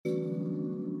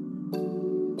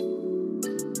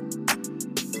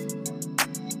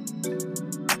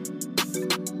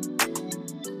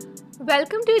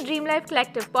Welcome to Dream Life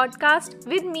Collective podcast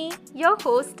with me, your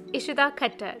host, Ishita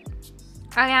Khattar.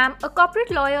 I am a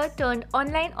corporate lawyer turned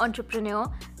online entrepreneur,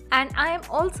 and I am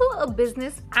also a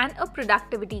business and a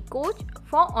productivity coach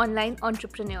for online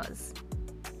entrepreneurs.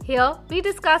 Here, we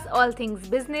discuss all things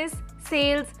business,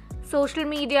 sales, social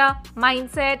media,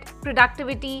 mindset,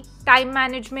 productivity, time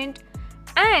management,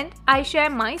 and I share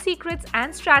my secrets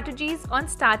and strategies on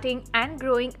starting and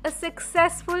growing a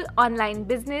successful online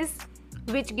business,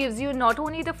 which gives you not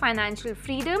only the financial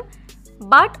freedom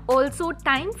but also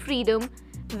time freedom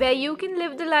where you can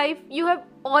live the life you have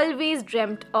always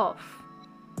dreamt of.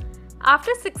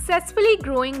 After successfully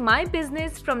growing my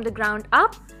business from the ground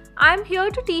up, I am here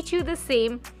to teach you the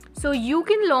same so you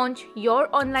can launch your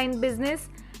online business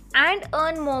and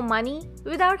earn more money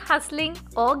without hustling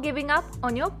or giving up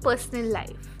on your personal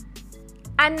life.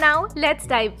 And now let's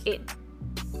dive in.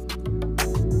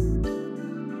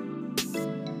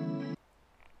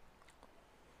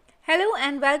 Hello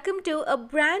and welcome to a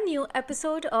brand new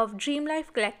episode of Dream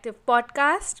Life Collective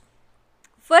podcast.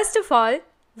 First of all,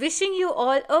 wishing you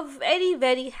all a very,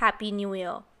 very happy new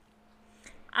year.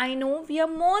 I know we are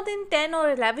more than 10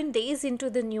 or 11 days into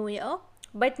the new year,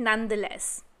 but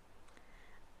nonetheless,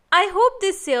 I hope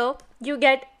this year you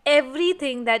get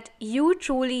everything that you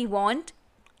truly want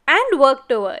and work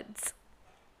towards.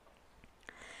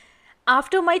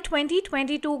 After my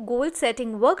 2022 goal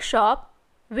setting workshop,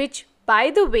 which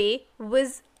by the way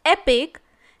was epic,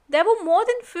 there were more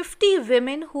than 50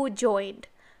 women who joined,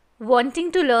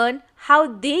 wanting to learn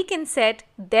how they can set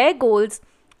their goals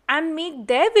and make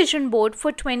their vision board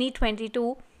for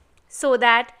 2022 so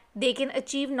that they can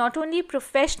achieve not only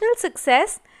professional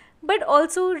success but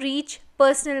also reach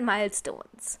personal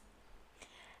milestones.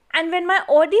 And when my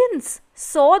audience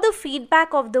saw the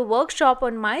feedback of the workshop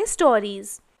on my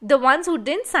stories, the ones who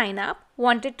didn't sign up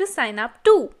wanted to sign up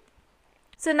too.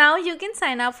 So now you can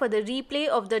sign up for the replay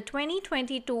of the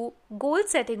 2022 goal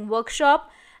setting workshop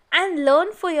and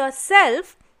learn for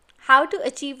yourself how to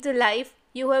achieve the life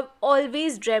you have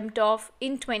always dreamt of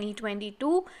in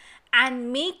 2022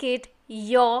 and make it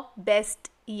your best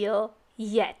year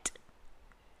yet.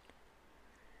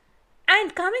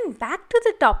 And coming back to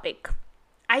the topic,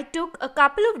 I took a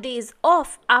couple of days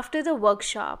off after the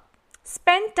workshop,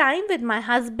 spent time with my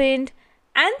husband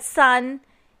and son,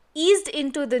 eased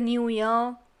into the new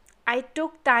year. I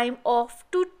took time off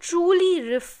to truly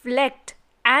reflect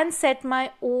and set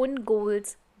my own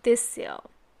goals this year.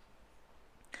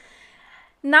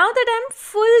 Now that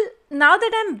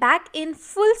I'm back in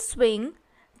full swing,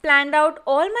 planned out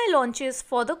all my launches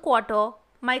for the quarter,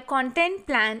 my content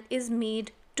plan is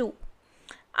made too.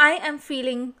 I am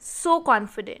feeling so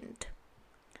confident.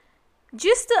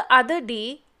 Just the other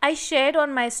day, I shared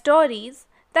on my stories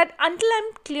that until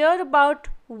I'm clear about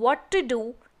what to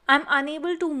do, I'm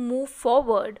unable to move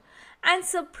forward. And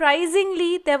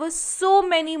surprisingly, there were so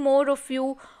many more of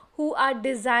you who are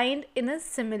designed in a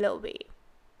similar way.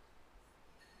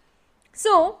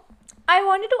 So, I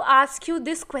wanted to ask you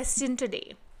this question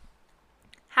today.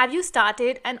 Have you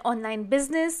started an online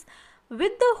business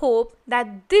with the hope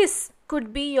that this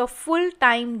could be your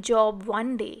full-time job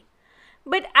one day?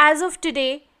 But as of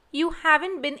today, you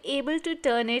haven't been able to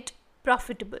turn it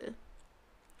profitable.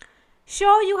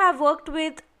 Sure, you have worked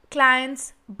with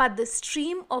clients, but the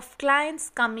stream of clients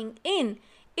coming in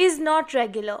is not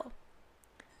regular.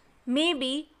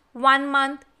 Maybe 1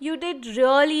 month you did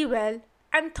really well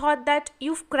and thought that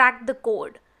you've cracked the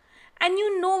code and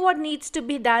you know what needs to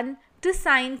be done to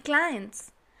sign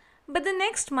clients. But the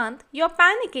next month you're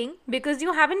panicking because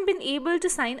you haven't been able to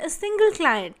sign a single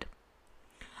client.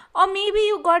 Or maybe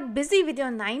you got busy with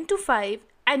your 9 to 5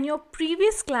 and your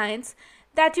previous clients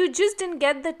that you just didn't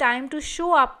get the time to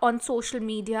show up on social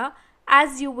media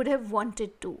as you would have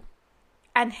wanted to.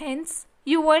 And hence,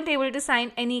 you weren't able to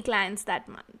sign any clients that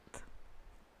month.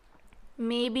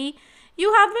 Maybe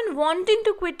you have been wanting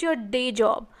to quit your day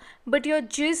job, but you're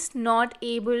just not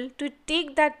able to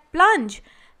take that plunge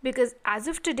because as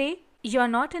of today, you're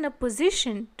not in a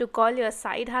position to call your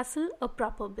side hustle a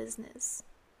proper business.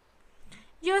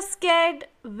 You're scared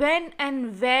when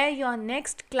and where your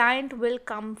next client will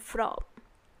come from.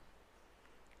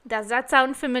 Does that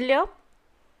sound familiar?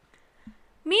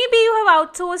 Maybe you have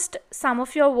outsourced some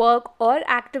of your work or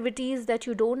activities that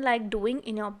you don't like doing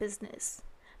in your business,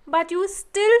 but you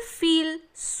still feel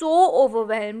so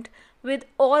overwhelmed with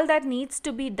all that needs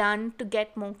to be done to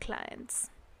get more clients.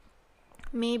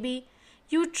 Maybe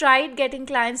you tried getting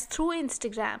clients through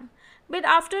Instagram, but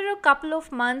after a couple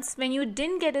of months when you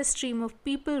didn't get a stream of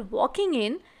people walking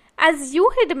in as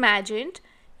you had imagined,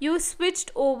 you switched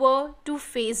over to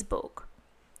Facebook.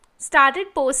 started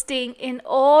posting in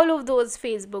all of those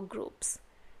Facebook groups.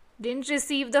 Didn't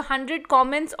receive the 100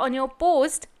 comments on your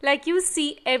post like you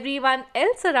see everyone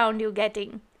else around you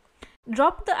getting.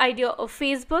 Dropped the idea of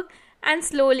Facebook and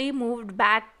slowly moved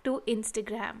back to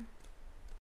Instagram.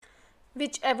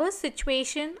 Whichever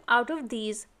situation out of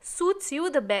these suits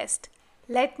you the best,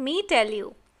 let me tell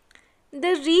you,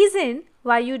 the reason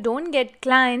why you don't get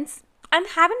clients and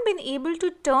haven't been able to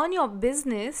turn your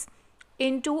business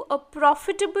into a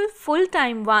profitable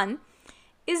full-time one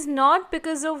is not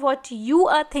because of what you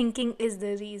are thinking is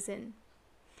the reason.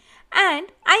 And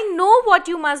I know what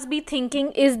you must be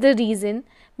thinking is the reason,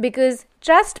 because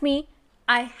trust me,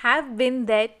 I have been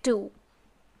there too.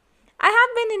 I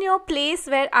have been in your place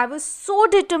where I was so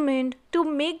determined to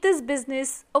make this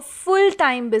business a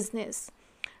full-time business,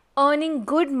 earning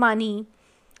good money,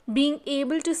 being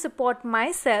able to support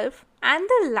myself and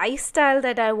the lifestyle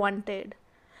that I wanted.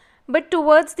 But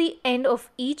towards the end of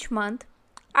each month,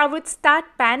 I would start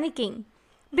panicking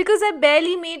because I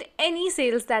barely made any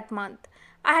sales that month.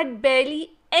 I had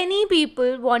barely any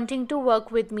people wanting to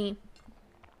work with me.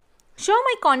 Sure,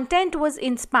 my content was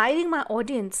inspiring my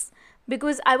audience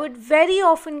because I would very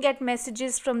often get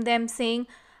messages from them saying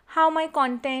how my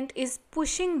content is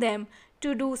pushing them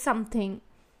to do something,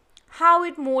 how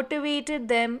it motivated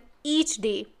them each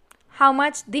day, how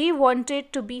much they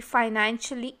wanted to be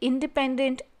financially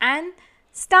independent and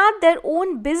start their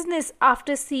own business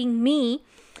after seeing me,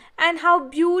 and how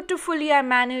beautifully I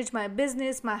manage my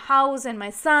business, my house and my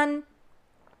son.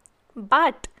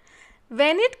 But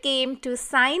when it came to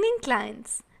signing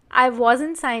clients, I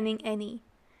wasn't signing any.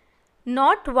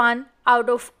 Not one out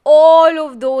of all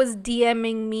of those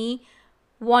DMing me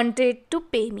wanted to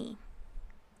pay me.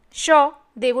 Sure,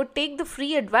 they would take the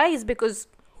free advice because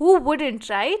who wouldn't,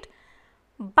 right?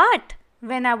 But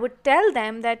when I would tell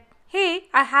them that, hey,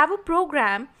 I have a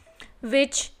program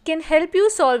which can help you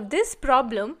solve this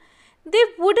problem, they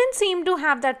wouldn't seem to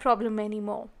have that problem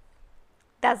anymore.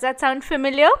 Does that sound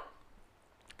familiar?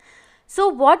 So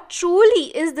what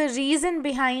truly is the reason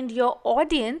behind your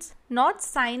audience not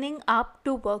signing up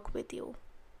to work with you?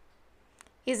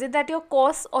 Is it that your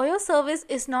course or your service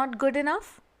is not good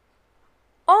enough?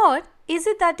 Or is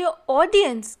it that your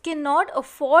audience cannot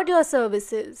afford your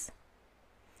services?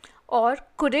 Or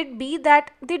could it be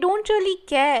that they don't really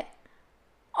care?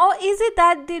 Or is it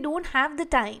that they don't have the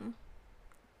time?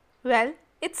 Well,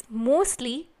 it's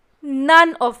mostly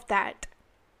none of that.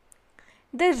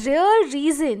 The real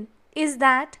reason is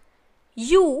that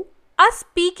you are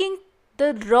speaking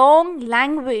the wrong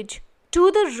language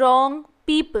to the wrong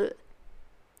people.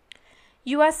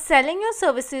 You are selling your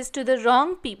services to the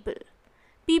wrong people.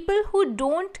 People who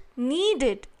don't need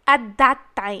it at that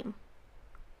time.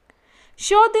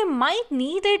 Sure, they might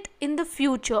need it in the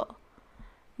future,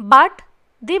 but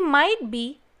they might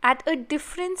be at a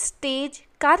different stage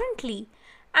currently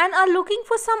and are looking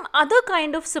for some other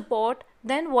kind of support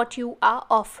than what you are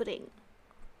offering.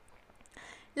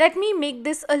 Let me make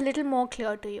this a little more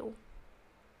clear to you.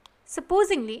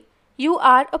 Supposingly, you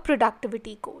are a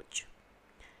productivity coach.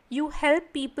 You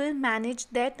help people manage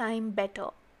their time better.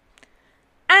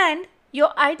 And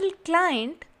your ideal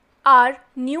client are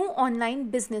new online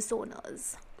business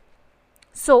owners.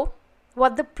 So,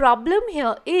 what the problem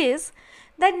here is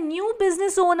that new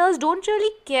business owners don't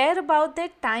really care about their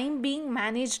time being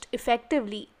managed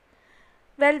effectively.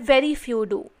 Well, very few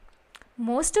do.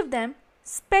 Most of them,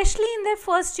 especially in their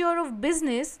first year of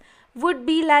business, would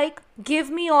be like, give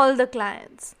me all the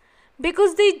clients.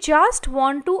 Because they just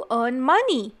want to earn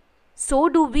money. So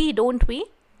do we, don't we?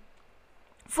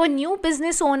 For new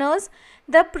business owners,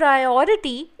 the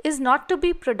priority is not to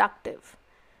be productive.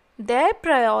 Their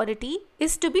priority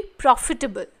is to be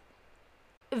profitable.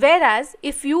 Whereas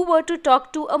if you were to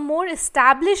talk to a more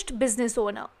established business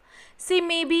owner, say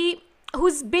maybe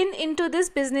who's been into this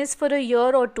business for a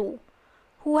year or two,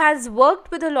 who has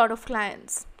worked with a lot of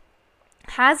clients,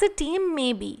 has a team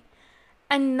maybe,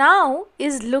 and now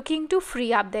is looking to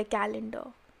free up their calendar,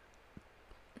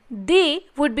 they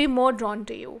would be more drawn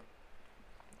to you.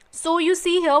 So you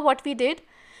see here what we did.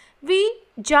 We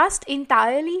just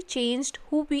entirely changed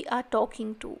who we are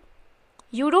talking to.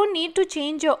 You don't need to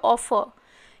change your offer.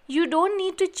 You don't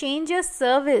need to change your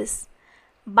service.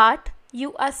 But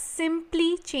you are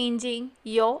simply changing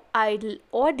your ideal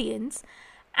audience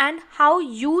and how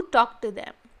you talk to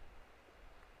them.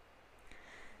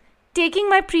 Taking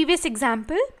my previous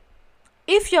example,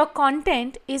 if your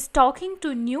content is talking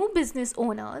to new business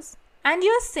owners and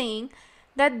you're saying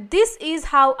that this is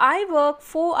how I work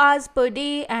 4 hours per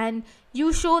day, and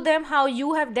you show them how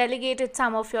you have delegated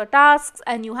some of your tasks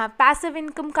and you have passive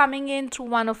income coming in through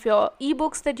one of your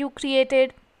ebooks that you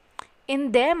created.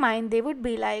 in their mind, they would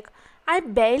be like, I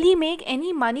barely make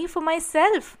any money for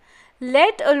myself,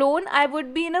 let alone I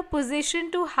would be in a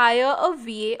position to hire a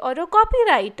VA or a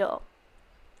copywriter.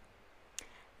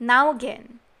 Now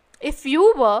again, if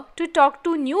you were to talk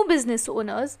to new business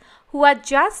owners who are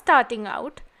just starting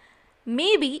out,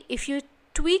 maybe if you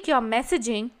tweak your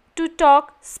messaging to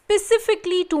talk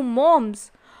specifically to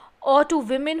moms or to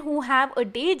women who have a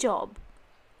day job,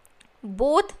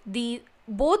 both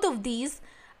of these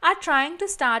are trying to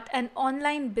start an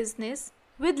online business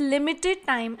with limited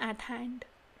time at hand.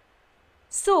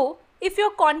 So, if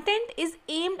your content is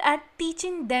aimed at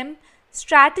teaching them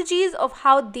strategies of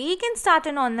how they can start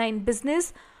an online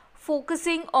business,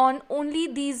 focusing on only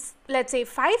these, let's say,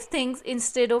 5 things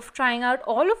instead of trying out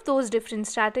all of those different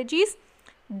strategies,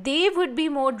 they would be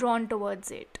more drawn towards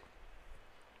it.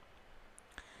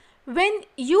 When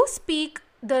you speak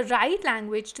the right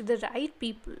language to the right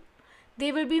people,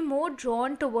 they will be more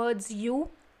drawn towards you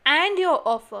and your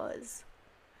offers.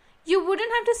 You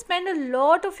wouldn't have to spend a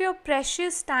lot of your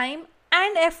precious time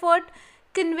and effort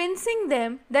convincing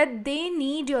them that they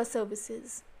need your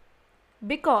services.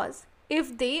 Because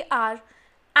if they are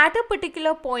at a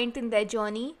particular point in their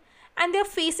journey and they're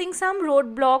facing some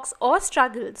roadblocks or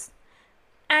struggles,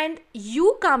 and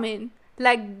you come in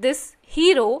like this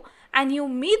hero and you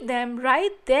meet them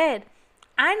right there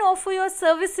and offer your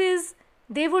services,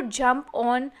 they would jump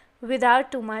on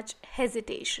without too much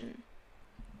hesitation.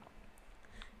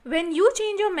 When you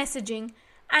change your messaging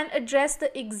and address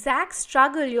the exact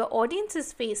struggle your audience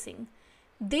is facing,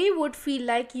 they would feel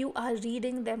like you are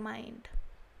reading their mind.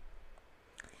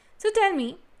 So tell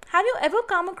me, have you ever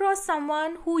come across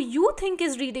someone who you think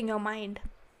is reading your mind?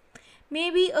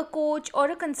 Maybe a coach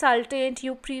or a consultant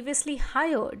you previously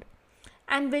hired.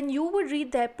 And when you would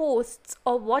read their posts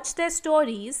or watch their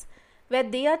stories where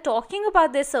they are talking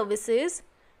about their services,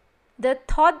 the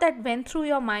thought that went through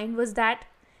your mind was that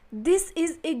this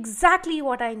is exactly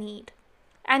what I need.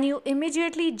 And you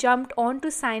immediately jumped on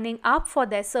to signing up for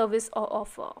their service or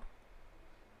offer.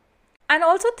 And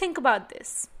also think about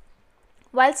this.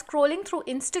 While scrolling through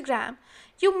Instagram,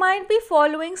 you might be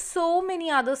following so many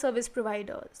other service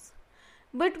providers.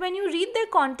 But when you read their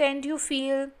content, you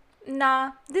feel,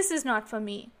 nah, this is not for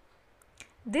me.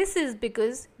 This is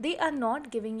because they are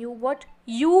not giving you what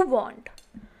you want.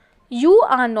 You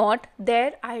are not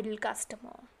their ideal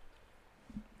customer.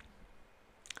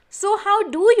 So how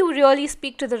do you really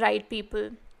speak to the right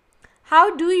people?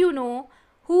 How do you know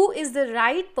who is the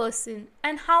right person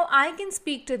and how I can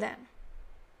speak to them?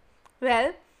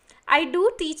 Well, I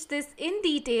do teach this in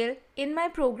detail in my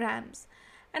programs.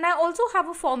 And I also have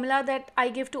a formula that I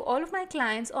give to all of my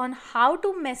clients on how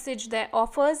to message their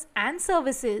offers and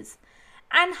services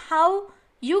and how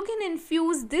you can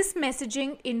infuse this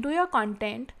messaging into your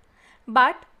content.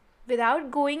 But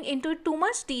without going into too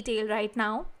much detail right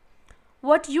now,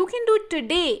 what you can do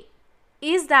today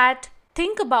is that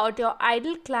think about your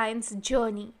ideal client's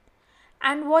journey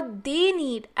and what they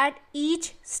need at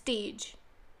each stage.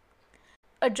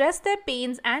 Address their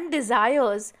pains and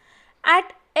desires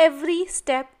at every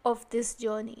step of this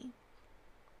journey.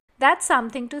 That's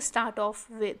something to start off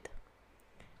with.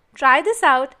 Try this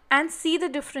out and see the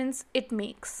difference it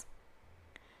makes.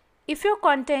 If your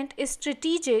content is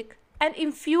strategic and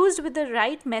infused with the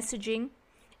right messaging,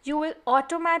 you will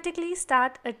automatically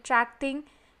start attracting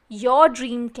your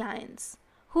dream clients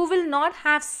who will not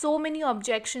have so many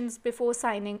objections before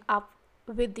signing up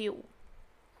with you.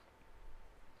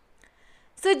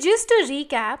 So just to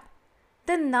recap,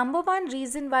 the number one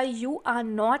reason why you are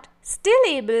not still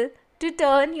able to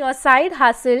turn your side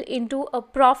hustle into a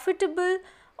profitable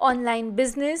online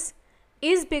business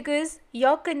is because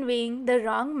you're conveying the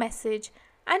wrong message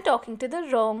and talking to the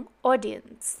wrong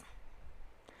audience.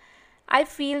 I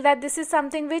feel that this is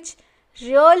something which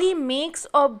really makes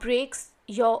or breaks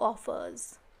your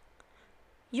offers.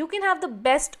 You can have the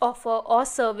best offer or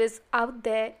service out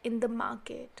there in the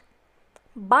market.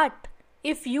 But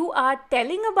if you are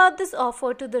telling about this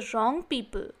offer to the wrong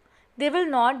people, they will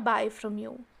not buy from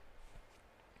you.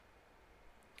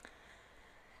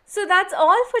 So that's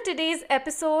all for today's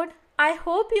episode. I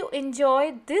hope you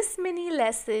enjoyed this mini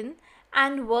lesson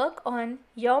and work on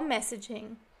your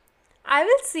messaging. I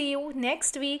will see you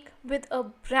next week with a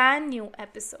brand new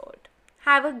episode.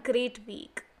 Have a great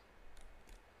week.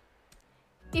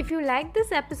 If you like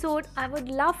this episode, I would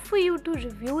love for you to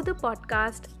review the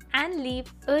podcast and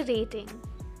leave a rating.